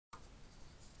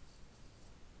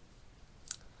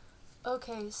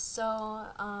Okay, so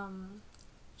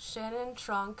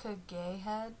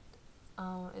shannontronkagayhead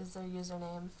is their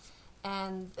username,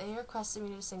 and they requested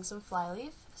me to sing some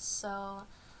Flyleaf, so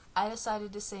I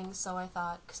decided to sing So I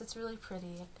Thought, because it's really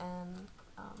pretty, and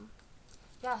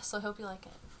yeah, so I hope you like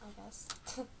it, I guess.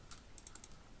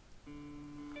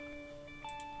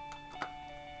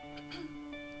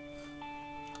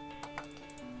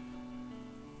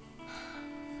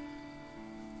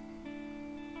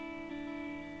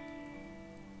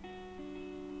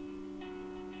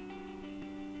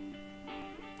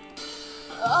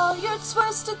 All your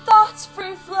twisted thoughts,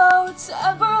 free floats,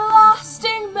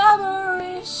 everlasting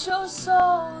memories, show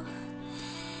soul.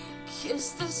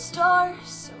 Kiss the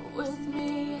stars with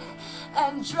me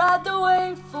and dread the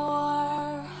wait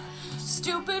for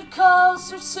stupid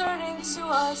calls returning to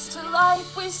us, to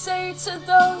life we say to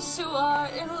those who are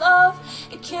in love.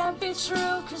 It can't be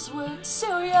true 'cause we're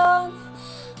too young.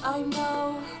 I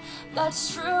know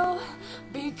that's true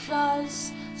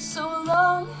because so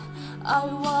long I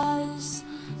was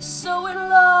so in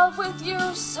love with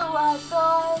you, so I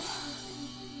thought.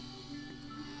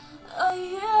 A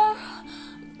year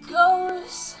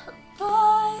goes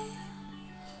by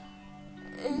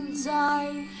and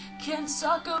I can't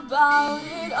talk about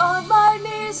it. On my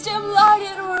knees, dim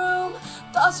lighted room,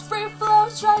 thoughts free flow,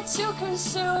 try to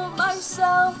consume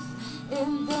myself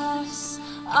in this.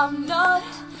 I'm not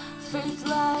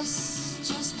faithless,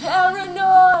 just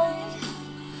paranoid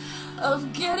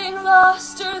of getting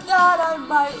lost or that I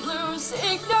might lose.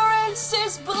 Ignorance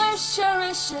is bliss,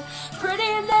 cherish it.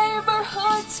 Pretty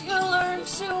neighborhoods, you learn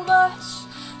too much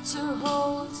to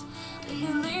hold.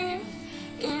 Believe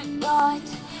it not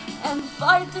and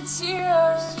fight the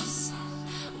tears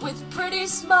with pretty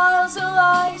smiles and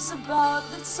lies about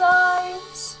the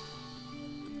times.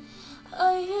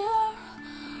 A year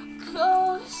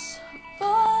goes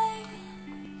by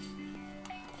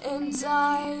and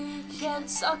I can't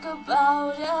talk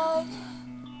about it.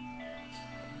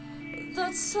 The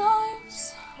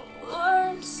times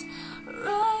weren't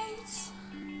right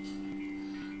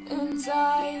and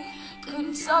I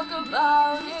couldn't talk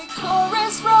about it.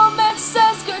 Chorus romance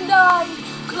says goodnight.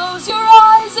 Close your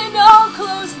eyes and I'll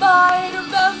close mine.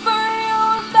 Remember you,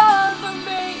 remember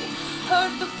me.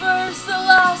 Heard the first, the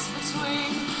last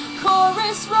between.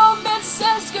 Chorus romance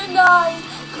says goodnight.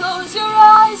 Close your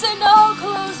eyes and I'll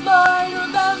close mine.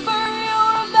 Remember you,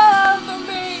 remember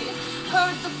me.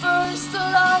 Heard the first, the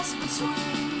last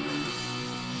between.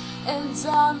 And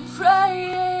I'm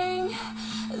praying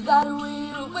that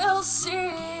we will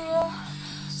see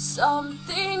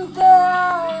something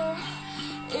there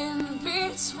in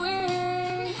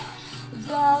between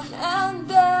then and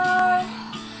there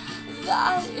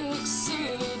that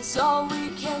exceeds all we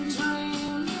can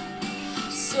dream,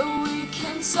 so we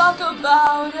can talk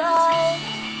about it.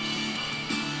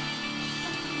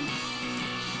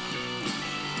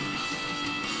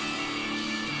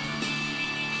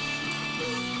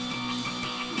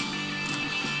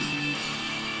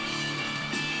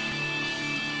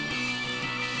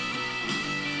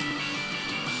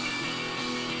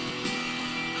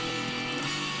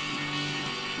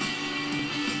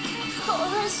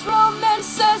 Chorus romance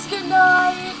says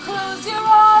goodnight. Close your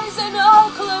eyes and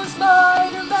I'll close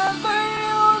mine. Remember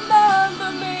you,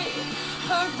 remember me.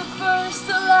 Heard the first,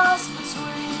 the last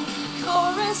between.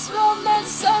 Chorus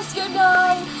romance says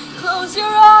goodnight. Close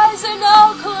your eyes and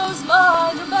I'll close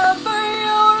mine. Remember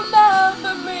you,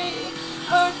 remember me.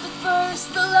 Heard the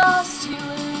first, the last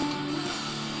healing.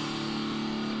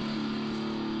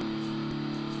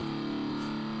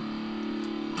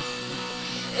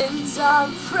 And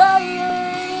I'm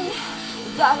praying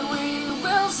that we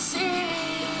will see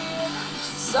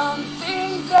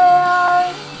something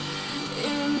there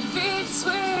in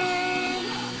between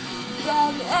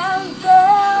then and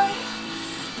there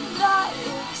that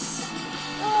excites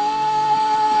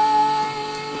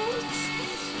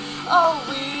all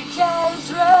we can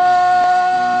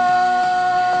dream.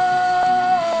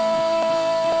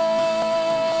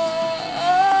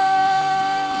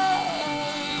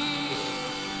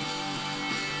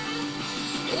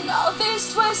 In all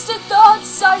these twisted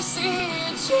thoughts I see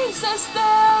Jesus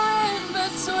there in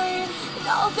between. In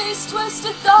all these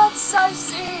twisted thoughts I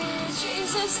see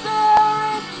Jesus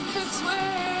there in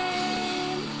between.